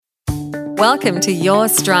Welcome to Your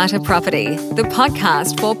Strata Property, the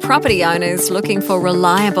podcast for property owners looking for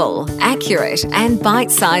reliable, accurate, and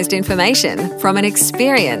bite-sized information from an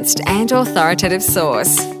experienced and authoritative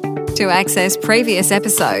source. To access previous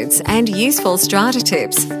episodes and useful strata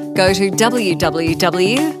tips, go to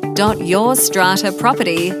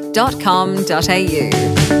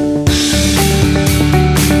www.yourstrataproperty.com.au.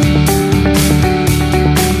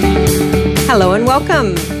 Hello and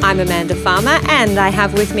welcome. I'm Amanda Farmer and I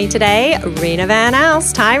have with me today Rena Van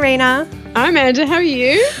Alst. Hi, Rena. Hi, Amanda. How are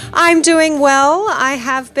you? I'm doing well. I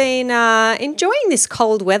have been enjoying this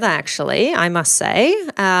cold weather, actually, I must say.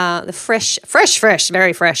 The fresh,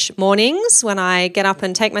 very fresh mornings when I get up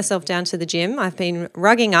and take myself down to the gym. I've been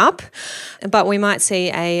rugging up, but we might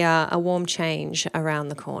see a warm change around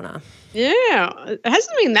the corner. Yeah, it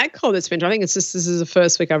hasn't been that cold this winter. I think this is the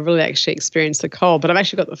first week I've really actually experienced the cold, but I've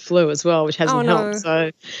actually got the flu as well, which hasn't helped.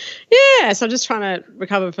 So, yeah, so I'm just trying to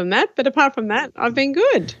recover from that. But apart from that, I've been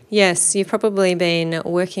good. Yes, you've probably been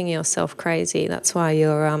working yourself crazy. That's why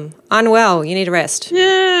you're unwell. You need a rest.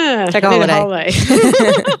 Yeah, take a holiday.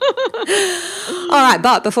 All right,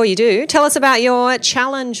 but before you do, tell us about your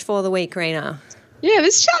challenge for the week, Rena. Yeah,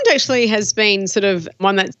 this challenge actually has been sort of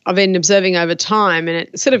one that I've been observing over time, and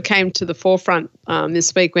it sort of came to the forefront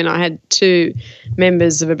this week when I had two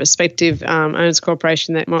members of a prospective owners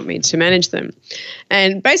corporation that want me to manage them.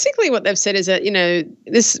 And basically what they've said is that, you know,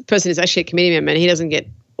 this person is actually a committee member and he doesn't get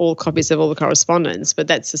all copies of all the correspondence, but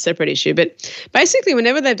that's a separate issue. But basically,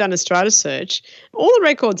 whenever they've done a strata search, all the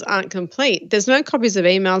records aren't complete. There's no copies of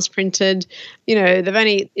emails printed. You know, they've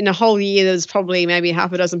only, in a whole year, there's probably maybe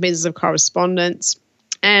half a dozen pieces of correspondence.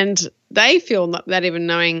 And they feel not even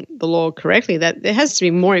knowing the law correctly, that there has to be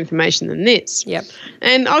more information than this. Yep.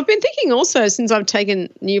 And I've been thinking also, since I've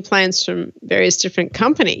taken new plans from various different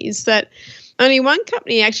companies, that only one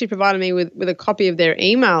company actually provided me with a copy of their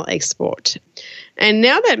email export. And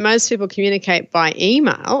now that most people communicate by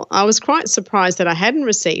email, I was quite surprised that I hadn't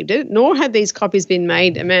received it, nor had these copies been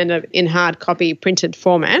made, Amanda, in hard copy printed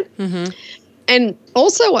format. Mm-hmm. And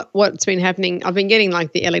also what's been happening, I've been getting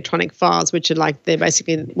like the electronic files, which are like they're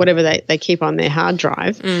basically whatever they keep on their hard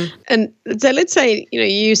drive. Mm. And so let's say, you know,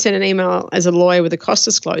 you send an email as a lawyer with a cost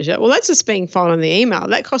disclosure. Well, that's just being filed on the email.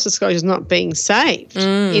 That cost disclosure is not being saved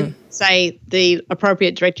in, say, the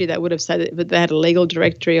appropriate directory that would have said that they had a legal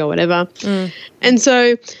directory or whatever. Mm. And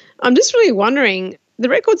so I'm just really wondering, the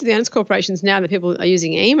records of the owners corporations now that people are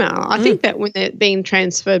using email, I think that when they're being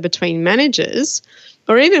transferred between managers,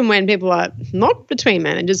 or even when people are not between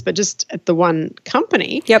managers but just at the one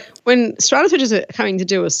company, when strata searchers are coming to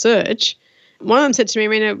do a search, one of them said to me,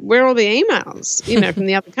 Rena, where are all the emails, you know, from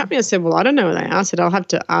the other company? I said, well, I don't know where they are. I said, I'll have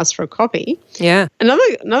to ask for a copy. Yeah.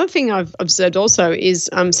 Another thing I've observed also is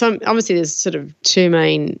obviously there's sort of two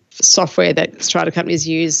main software that strata companies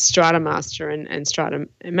use, Strata Master and Strata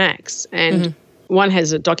Max. And one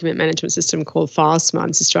has a document management system called FileSmart.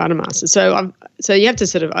 It's a Strata Master. So you have to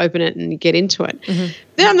sort of open it and get into it. Mm-hmm.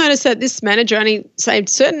 Then I've noticed that this manager only saved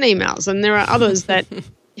certain emails, and there are others that, and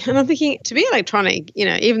I'm thinking, to be electronic, you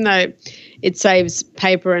know, even though it saves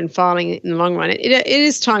paper and filing in the long run, it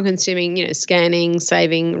is time consuming, you know, scanning,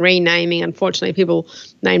 saving, renaming. Unfortunately, people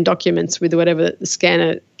name documents with whatever the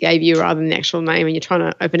scanner gave you rather than the actual name, and you're trying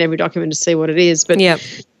to open every document to see what it is. But I'm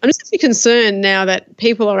just actually concerned now that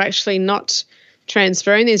people are actually not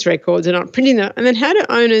transferring these records and not printing them. And then how do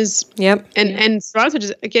owners and strata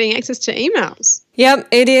searchers are getting access to emails? Yep,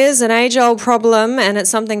 it is an age-old problem, and it's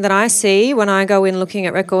something that I see when I go in looking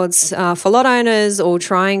at records for lot owners or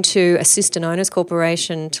trying to assist an owners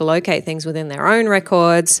corporation to locate things within their own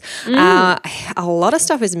records. A lot of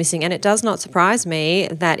stuff is missing, and it does not surprise me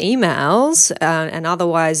that emails and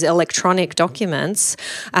otherwise electronic documents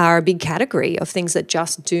are a big category of things that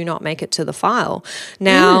just do not make it to the file.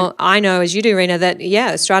 Now, I know, as you do, Rena, that,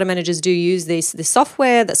 strata managers do use this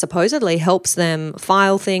software that supposedly helps them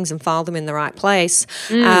file things and file them in the right place.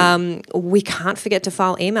 We can't forget to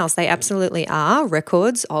file emails. They absolutely are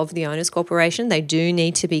records of the owners corporation. They do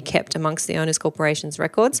need to be kept amongst the owners corporation's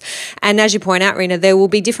records. And as you point out, Rena, there will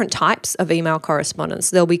be different types of email correspondence.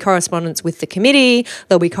 There'll be correspondence with the committee,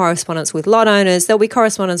 there'll be correspondence with lot owners, there'll be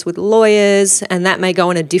correspondence with lawyers, and that may go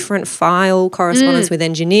in a different file, correspondence with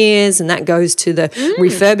engineers, and that goes to the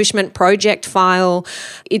refurbishment project file.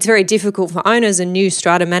 It's very difficult for owners and new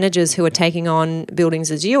strata managers who are taking on buildings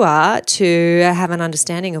as you are to have an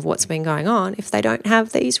understanding of what's been going on if they don't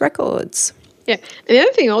have these records. Yeah. And the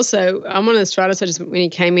other thing also, I'm one of the strata searchers when he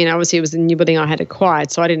came in, obviously it was the new building I had acquired,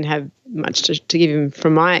 so I didn't have much to give him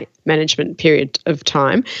from my management period of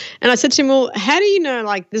time. And I said to him, well, how do you know,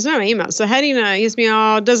 like, there's no email, so how do you know? He asked me,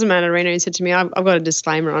 it doesn't matter, Rena. He said to me, I've got a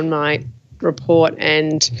disclaimer on my report,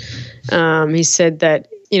 and he said that,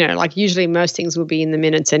 like usually most things will be in the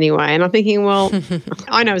minutes anyway. And I'm thinking, well,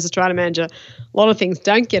 I know as a strata manager, a lot of things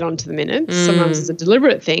don't get onto the minutes. Sometimes it's a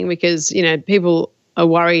deliberate thing because, people are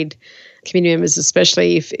worried, community members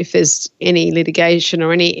especially, if there's any litigation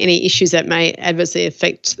or any issues that may adversely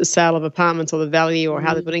affect the sale of apartments or the value or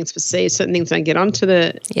how the building's perceived, certain things don't get onto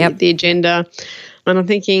the agenda. And I'm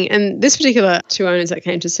thinking, and this particular two owners that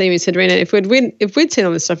came to see me said, Rena, if we'd seen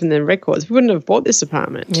all this stuff in the records, we wouldn't have bought this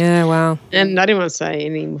apartment. Yeah, wow. And I didn't want to say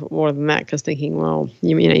any more than that because thinking, well,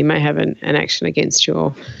 you may have an action against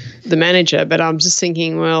the manager, but I'm just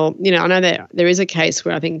thinking, well, I know that there is a case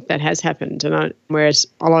where I think that has happened, and whereas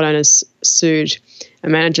a lot of owners sued a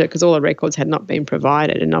manager because all the records had not been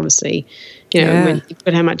provided, and obviously, when you look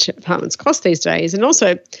at how much apartments cost these days, and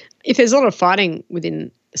also if there's a lot of fighting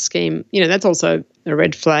within a scheme, that's also a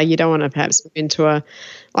red flag. You don't want to perhaps move into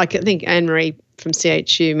I think Anne-Marie from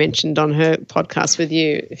CHU mentioned on her podcast with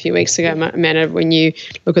you a few weeks ago, Amanda, when you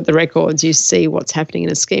look at the records, you see what's happening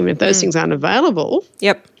in a scheme. And if those things aren't available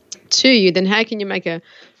to you, then how can you make a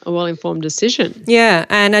well-informed decision? Yeah,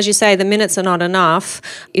 and as you say, the minutes are not enough.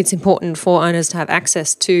 It's important for owners to have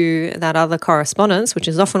access to that other correspondence, which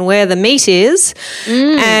is often where the meat is.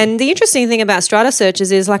 And the interesting thing about strata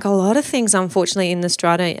searches is, like a lot of things, unfortunately, in the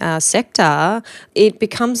strata sector, it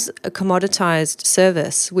becomes a commoditized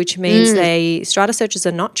service, which means strata searchers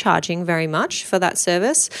are not charging very much for that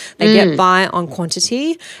service. They get by on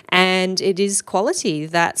quantity, and it is quality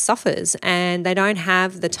that suffers, and they don't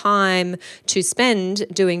have the time to spend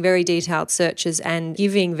doing very detailed searches and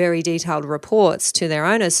giving very detailed reports to their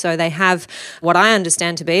owners. So they have what I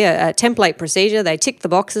understand to be a template procedure. They tick the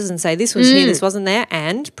boxes and say this was here, this wasn't there,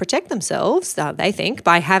 and protect themselves, they think,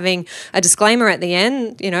 by having a disclaimer at the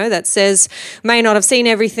end, that says, may not have seen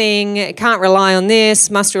everything, can't rely on this,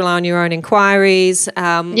 must rely on your own inquiries.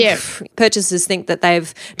 Purchasers think that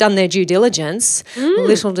they've done their due diligence.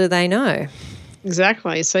 Little do they know.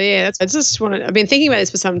 Exactly. So, I've been thinking about this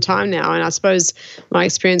for some time now, and I suppose my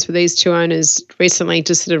experience with these two owners recently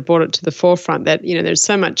just sort of brought it to the forefront that, there's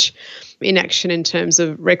so much inaction in terms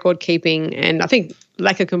of record keeping, and I think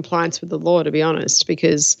lack of compliance with the law, to be honest,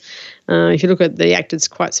 because if you look at the Act, it's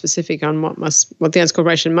quite specific on what the Owners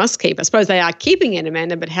Corporation must keep. I suppose they are keeping it,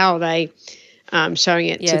 Amanda, but how are they showing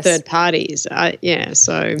it to third parties?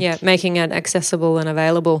 Making it accessible and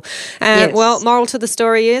available. Well, moral to the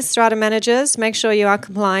story is, strata managers, make sure you are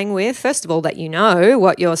complying with, first of all, that you know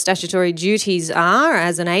what your statutory duties are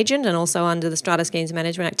as an agent and also under the Strata Schemes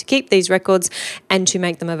Management Act to keep these records and to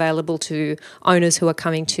make them available to owners who are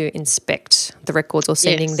coming to inspect the records or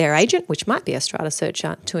sending their agent, which might be a strata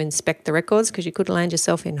searcher, to inspect the records, because you could land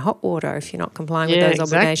yourself in hot water if you're not complying with those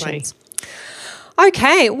obligations.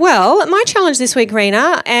 Okay, well, my challenge this week,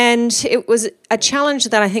 Rena, and it was a challenge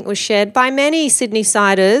that I think was shared by many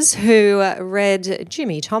Sydney-siders who read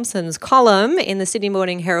Jimmy Thompson's column in the Sydney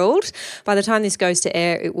Morning Herald. By the time this goes to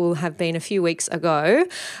air, it will have been a few weeks ago.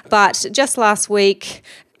 But just last week,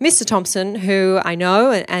 Mr. Thompson, who I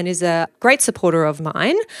know and is a great supporter of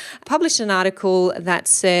mine, published an article that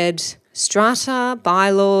said, strata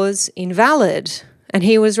bylaws invalid. And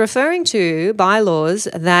he was referring to bylaws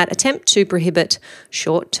that attempt to prohibit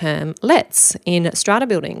short-term lets in strata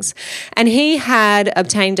buildings. And he had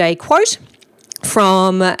obtained a quote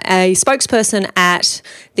from a spokesperson at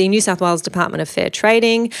the New South Wales Department of Fair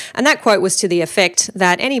Trading, and that quote was to the effect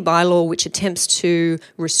that any bylaw which attempts to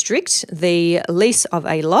restrict the lease of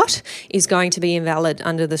a lot is going to be invalid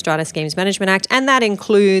under the Strata Schemes Management Act, and that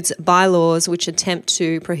includes bylaws which attempt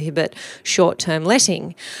to prohibit short-term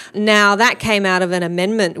letting. Now, that came out of an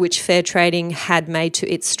amendment which Fair Trading had made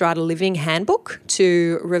to its Strata Living Handbook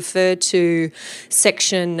to refer to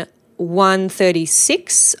Section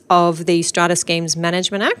 136 of the Strata Schemes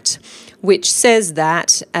Management Act, which says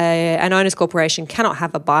that an owners corporation cannot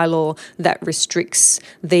have a bylaw that restricts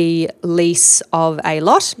the lease of a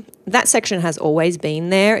lot. That section has always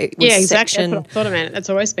been there. It was exactly. That's what I thought about it. That's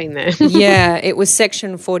always been there. It was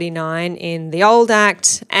Section 49 in the old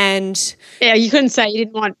Act, and you couldn't say you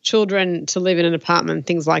didn't want children to live in an apartment,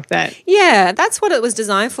 things like that. Yeah, that's what it was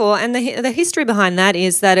designed for, and the history behind that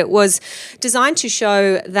is that it was designed to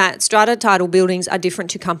show that strata title buildings are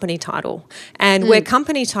different to company title, and where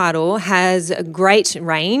company title has a great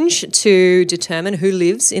range to determine who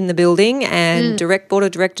lives in the building, and board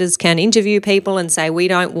of directors can interview people and say, we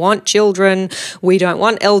don't want want children, we don't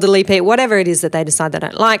want elderly people, whatever it is that they decide they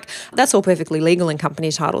don't like, that's all perfectly legal in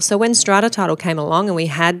company title. So when strata title came along and we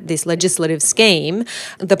had this legislative scheme,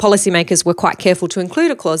 the policymakers were quite careful to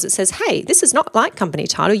include a clause that says, hey, this is not like company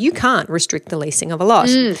title. You can't restrict the leasing of a lot.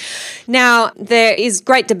 Now, there is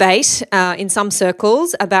great debate in some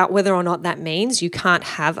circles about whether or not that means you can't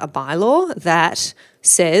have a bylaw that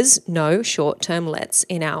says no short-term lets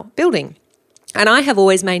in our building. And I have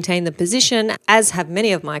always maintained the position, as have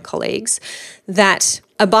many of my colleagues, that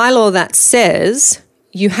a bylaw that says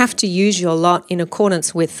you have to use your lot in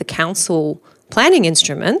accordance with the council planning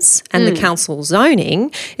instruments and the council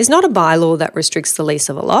zoning is not a bylaw that restricts the lease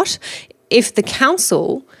of a lot. If the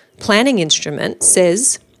council planning instrument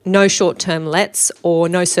says no short-term lets or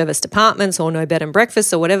no service departments or no bed and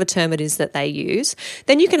breakfast or whatever term it is that they use,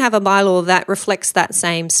 then you can have a bylaw that reflects that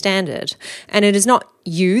same standard. And it is not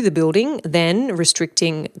you, the building, then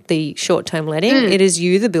restricting the short-term letting. It is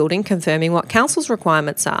you, the building, confirming what council's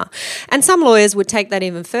requirements are. And some lawyers would take that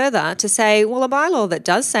even further to say, well, a bylaw that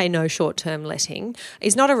does say no short-term letting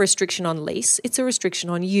is not a restriction on lease, it's a restriction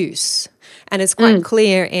on use. And it's quite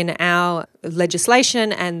clear in our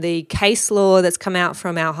legislation and the case law that's come out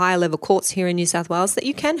from our higher level courts here in New South Wales that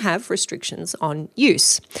you can have restrictions on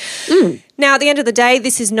use. Now, at the end of the day,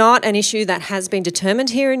 this is not an issue that has been determined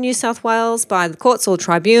here in New South Wales by the courts or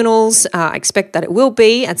tribunals. I expect that it will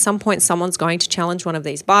be. At some point, someone's going to challenge one of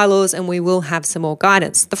these bylaws and we will have some more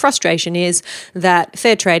guidance. The frustration is that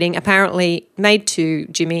Fair Trading apparently made to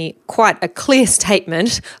Jimmy quite a clear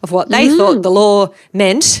statement of what they thought the law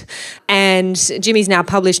meant. And Jimmy's now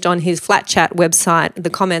published on his Flat Chat website the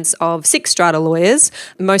comments of 6 strata lawyers,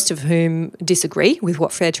 most of whom disagree with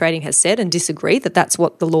what Fair Trading has said and disagree that that's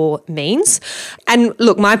what the law means. And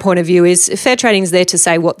look, my point of view is Fair Trading is there to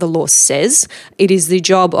say what the law says. It is the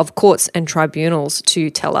job of courts and tribunals to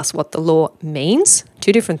tell us what the law means.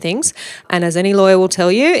 2 different things. And as any lawyer will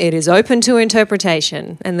tell you, it is open to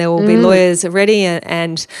interpretation and there will be lawyers ready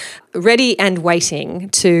and waiting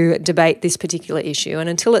to debate this particular issue. And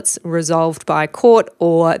until it's resolved by court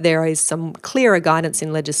or there is some clearer guidance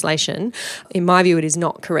in legislation, in my view, it is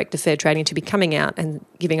not correct of Fair Trading to be coming out and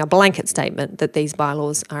giving a blanket statement that these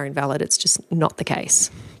bylaws are invalid. It's just not the case.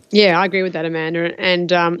 Yeah, I agree with that, Amanda.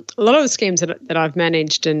 And a lot of the schemes that I've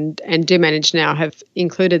managed and do manage now have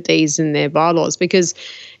included these in their bylaws because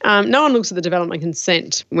no one looks at the development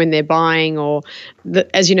consent when they're buying or,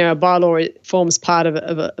 as you know, a bylaw forms part of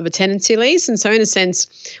a tenancy lease. And so in a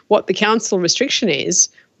sense, what the council restriction is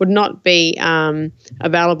would not be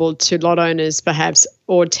available to lot owners perhaps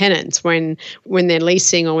or tenants when they're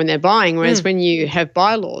leasing or when they're buying, whereas when you have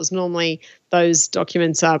bylaws, normally those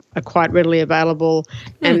documents are quite readily available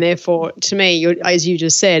and therefore, to me, as you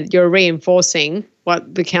just said, you're reinforcing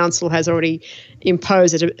what the council has already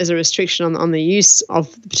imposed as a restriction on the use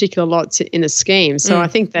of particular lots in a scheme. So I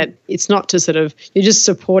think that it's not to sort of, you're just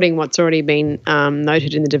supporting what's already been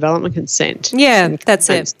noted in the development consent. Yeah, that's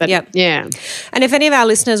it. Yeah. And if any of our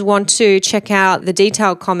listeners want to check out the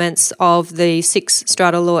detailed comments of the 6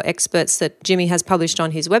 strata law experts that Jimmy has published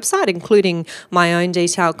on his website, including my own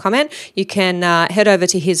detailed comment, you can head over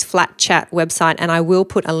to his Flat Chat website and I will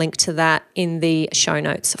put a link to that in the show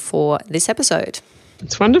notes for this episode.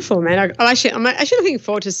 It's wonderful, man. I'm actually looking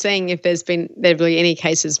forward to seeing if there really any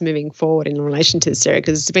cases moving forward in relation to this area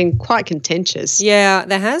because it's been quite contentious. Yeah,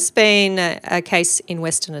 there has been a case in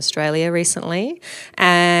Western Australia recently,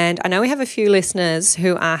 and I know we have a few listeners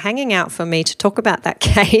who are hanging out for me to talk about that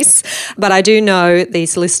case, but I do know the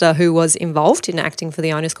solicitor who was involved in acting for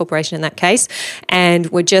the Owners Corporation in that case, and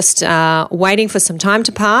we're just waiting for some time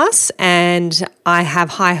to pass, and I have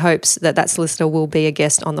high hopes that solicitor will be a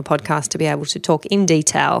guest on the podcast to be able to talk in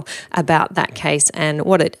detail about that case and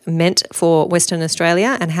what it meant for Western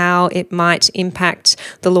Australia and how it might impact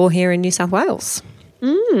the law here in New South Wales.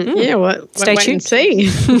 Yeah, well, Stay tuned. Wait and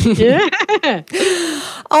see. Yeah.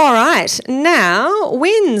 All right. Now,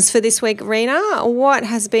 wins for this week, Rena. What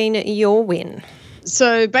has been your win?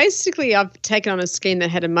 So basically, I've taken on a scheme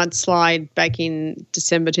that had a mudslide back in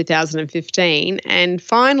December 2015. And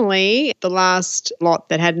finally, the last lot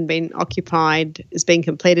that hadn't been occupied is being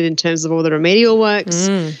completed in terms of all the remedial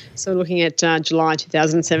works. So looking at July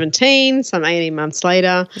 2017, some 18 months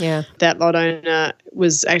later, that lot owner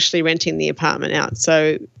was actually renting the apartment out.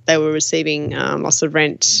 So they were receiving loss of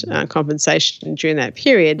rent compensation during that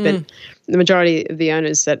period. But the majority of the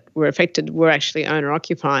owners that were affected were actually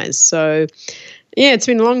owner-occupiers. So, yeah, it's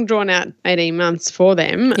been a long, drawn-out 18 months for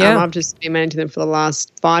them. Yeah. I've just been managing them for the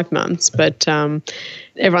last 5 months, but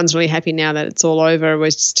everyone's really happy now that it's all over.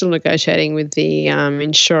 We're still negotiating with the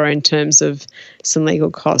insurer in terms of some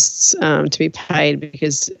legal costs to be paid,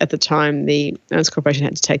 because at the time the Owners Corporation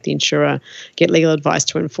had to take the insurer, get legal advice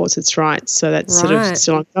to enforce its rights. So that's sort of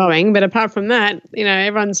still ongoing. But apart from that,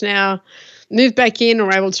 everyone's now moved back in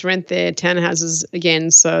or able to rent their townhouses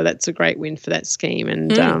again. So that's a great win for that scheme.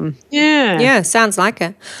 And Yeah, sounds like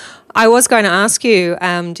it. I was going to ask you,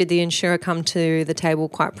 did the insurer come to the table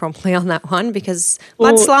quite promptly on that one? Because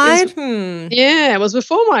mudslide? Yeah, it was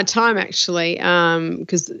before my time actually,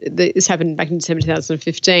 because this happened back in December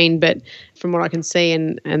 2015. But from what I can see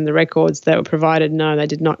and the records that were provided, no, they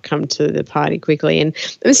did not come to the party quickly. And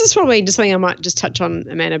this is probably just something I might just touch on,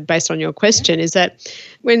 Amanda, based on your question, is that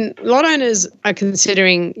when lot owners are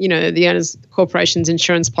considering, the Owners Corporation's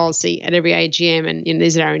insurance policy at every AGM, and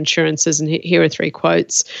these are our insurances, and here are 3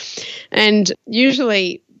 quotes. And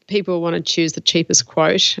usually people want to choose the cheapest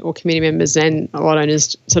quote, or committee members and a lot of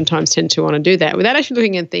owners sometimes tend to want to do that without actually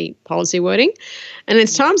looking at the policy wording. And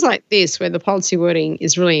it's times like this where the policy wording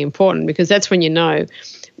is really important, because that's when you know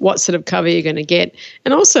what sort of cover you're going to get.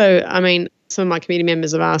 And also, some of my committee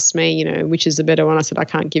members have asked me, which is the better one. I said, I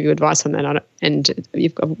can't give you advice on that.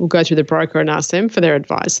 We'll go through the broker and ask them for their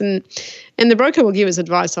advice. And the broker will give us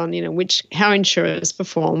advice on, how insurers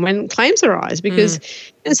perform when claims arise. Because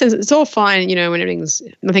in a sense, it's all fine, when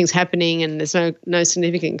nothing's happening and there's no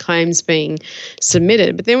significant claims being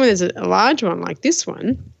submitted. But then when there's a large one like this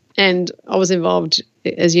one, and I was involved,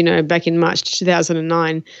 as you know, back in March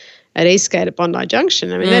 2009 at Eastgate at Bondi Junction.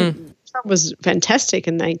 That was fantastic,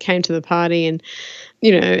 and they came to the party, and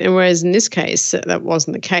and whereas in this case that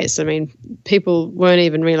wasn't the case. People weren't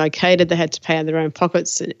even relocated; they had to pay out of their own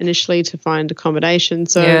pockets initially to find accommodation.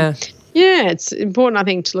 So yeah, it's important, I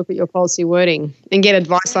think, to look at your policy wording and get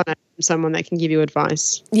advice on it from someone that can give you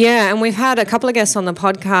advice. Yeah, and we've had a couple of guests on the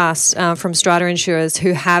podcast from strata insurers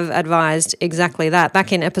who have advised exactly that.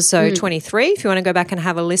 Back in episode 23, if you want to go back and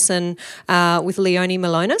have a listen with Leonie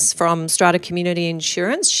Malonis from Strata Community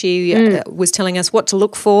Insurance, she was telling us what to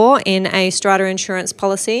look for in a strata insurance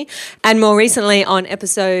policy. And more recently on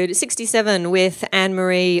episode 67 with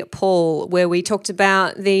Anne-Marie Paul, where we talked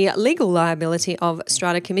about the legal liability of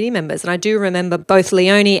strata committee members. And I do remember both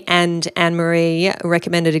Leonie and Anne-Marie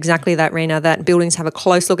recommended exactly that, Rena, that buildings have a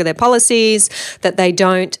close look at their policies, that they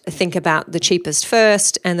don't think about the cheapest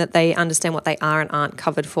first, and that they understand what they are and aren't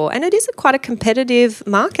covered for. And it is quite a competitive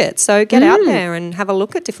market. So get out there and have a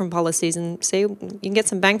look at different policies and see you can get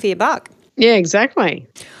some bang for your buck. Yeah, exactly.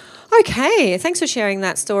 Okay, thanks for sharing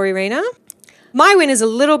that story, Rena. My win is a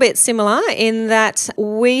little bit similar in that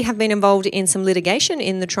we have been involved in some litigation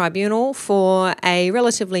in the tribunal for a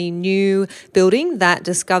relatively new building that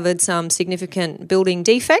discovered some significant building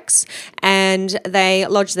defects, and they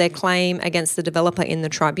lodged their claim against the developer in the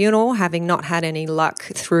tribunal, having not had any luck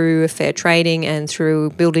through fair trading and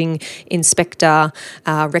through building inspector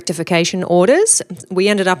rectification orders. We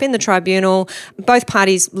ended up in the tribunal, both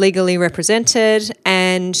parties legally represented,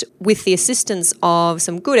 and with the assistance of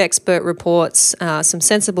some good expert reports, some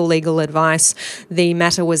sensible legal advice, the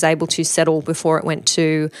matter was able to settle before it went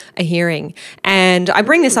to a hearing. And I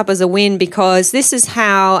bring this up as a win because this is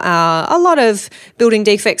how a lot of building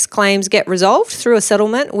defects claims get resolved, through a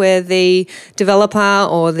settlement where the developer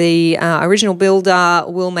or the original builder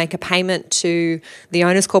will make a payment to the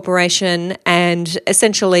Owners Corporation, and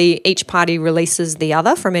essentially each party releases the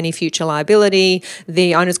other from any future liability.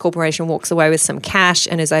 The Owners Corporation walks away with some cash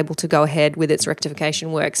and is able to go ahead with its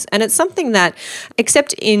rectification works. And it's something that,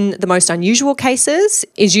 except in the most unusual cases,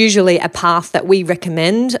 is usually a path that we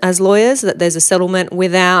recommend as lawyers, that there's a settlement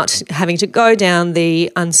without having to go down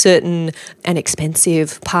the uncertain and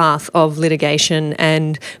expensive path of litigation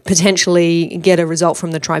and potentially get a result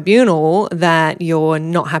from the tribunal that you're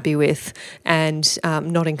not happy with and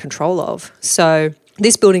not in control of. So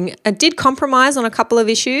this building did compromise on a couple of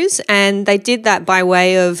issues, and they did that by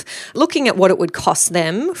way of looking at what it would cost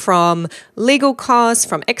them from legal costs,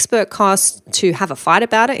 from expert costs, to have a fight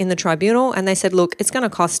about it in the tribunal. And they said, look, it's going to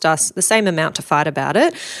cost us the same amount to fight about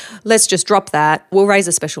it. Let's just drop that. We'll raise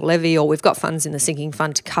a special levy, or we've got funds in the sinking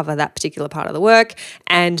fund to cover that particular part of the work,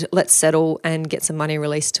 and let's settle and get some money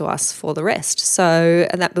released to us for the rest. So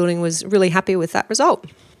that building was really happy with that result.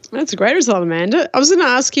 That's a great result, Amanda. I was going to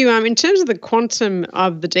ask you, in terms of the quantum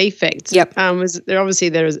of the defects, was there obviously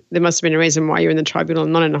there must have been a reason why you're in the tribunal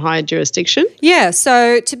and not in a higher jurisdiction? Yeah,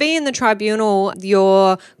 so to be in the tribunal,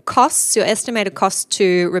 your costs, your estimated cost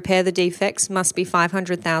to repair the defects must be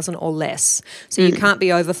 $500,000 or less. So you can't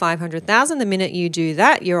be over $500,000. The minute you do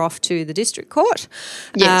that, you're off to the district court.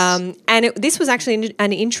 Yes. This was actually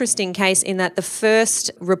an interesting case in that the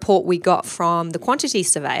first report we got from the quantity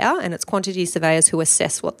surveyor, and it's quantity surveyors who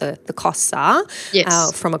assess what the costs are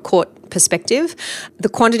from a court perspective. The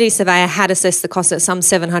quantity surveyor had assessed the cost at some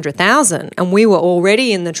 $700,000, and we were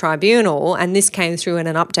already in the tribunal, and this came through in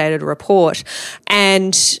an updated report.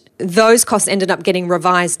 And those costs ended up getting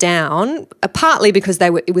revised down, partly because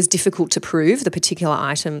it was difficult to prove the particular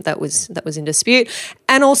item that was in dispute,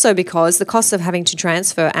 and also because the costs of having to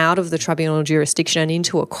transfer out of the tribunal jurisdiction and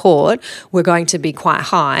into a court were going to be quite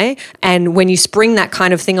high. And when you spring that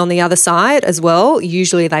kind of thing on the other side as well,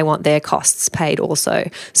 usually they want their costs paid also.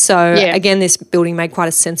 So again, this building made quite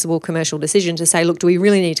a sensible commercial decision to say, look, do we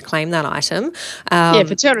really need to claim that item? For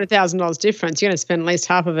 $200,000 difference, you're going to spend at least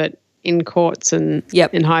half of it in courts and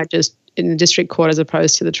in the district court as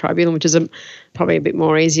opposed to the tribunal, which is probably a bit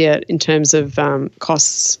more easier in terms of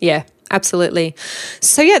costs. Yeah. Absolutely.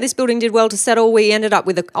 So, this building did well to settle. We ended up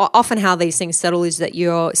with often how these things settle is that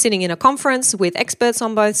you're sitting in a conference with experts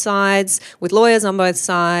on both sides, with lawyers on both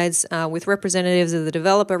sides, with representatives of the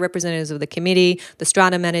developer, representatives of the committee, the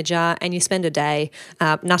strata manager, and you spend a day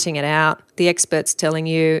nutting it out. The experts telling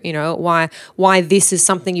you, why this is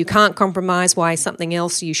something you can't compromise, why something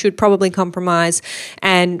else you should probably compromise,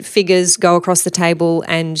 and figures go across the table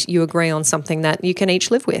and you agree on something that you can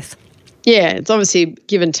each live with. Yeah, it's obviously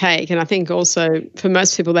give and take. And I think also for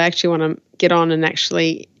most people, they actually want to get on and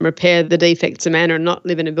actually repair the defects of manner and not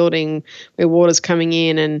live in a building where water's coming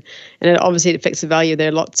in. And it obviously affects the value of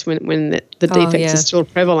their lots when the defects are still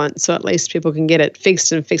prevalent. So at least people can get it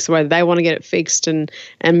fixed and fix the way they want to get it fixed and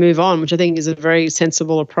move on, which I think is a very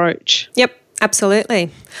sensible approach. Yep,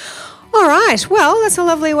 absolutely. All right. Well, that's a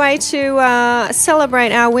lovely way to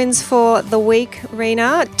celebrate our wins for the week,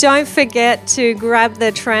 Rena. Don't forget to grab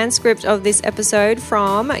the transcript of this episode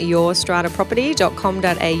from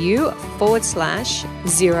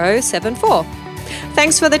yourstrataproperty.com.au/074.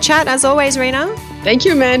 Thanks for the chat, as always, Rena. Thank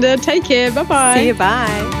you, Amanda. Take care. Bye-bye. See you.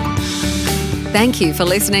 Bye. Thank you for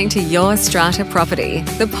listening to Your Strata Property,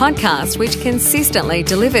 the podcast which consistently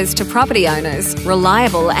delivers to property owners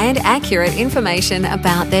reliable and accurate information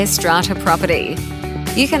about their strata property.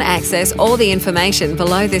 You can access all the information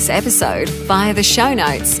below this episode via the show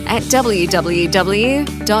notes at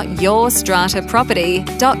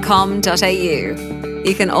www.yourstrataproperty.com.au.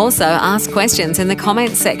 You can also ask questions in the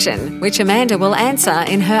comments section, which Amanda will answer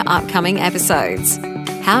in her upcoming episodes.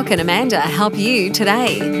 How can Amanda help you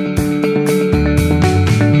today?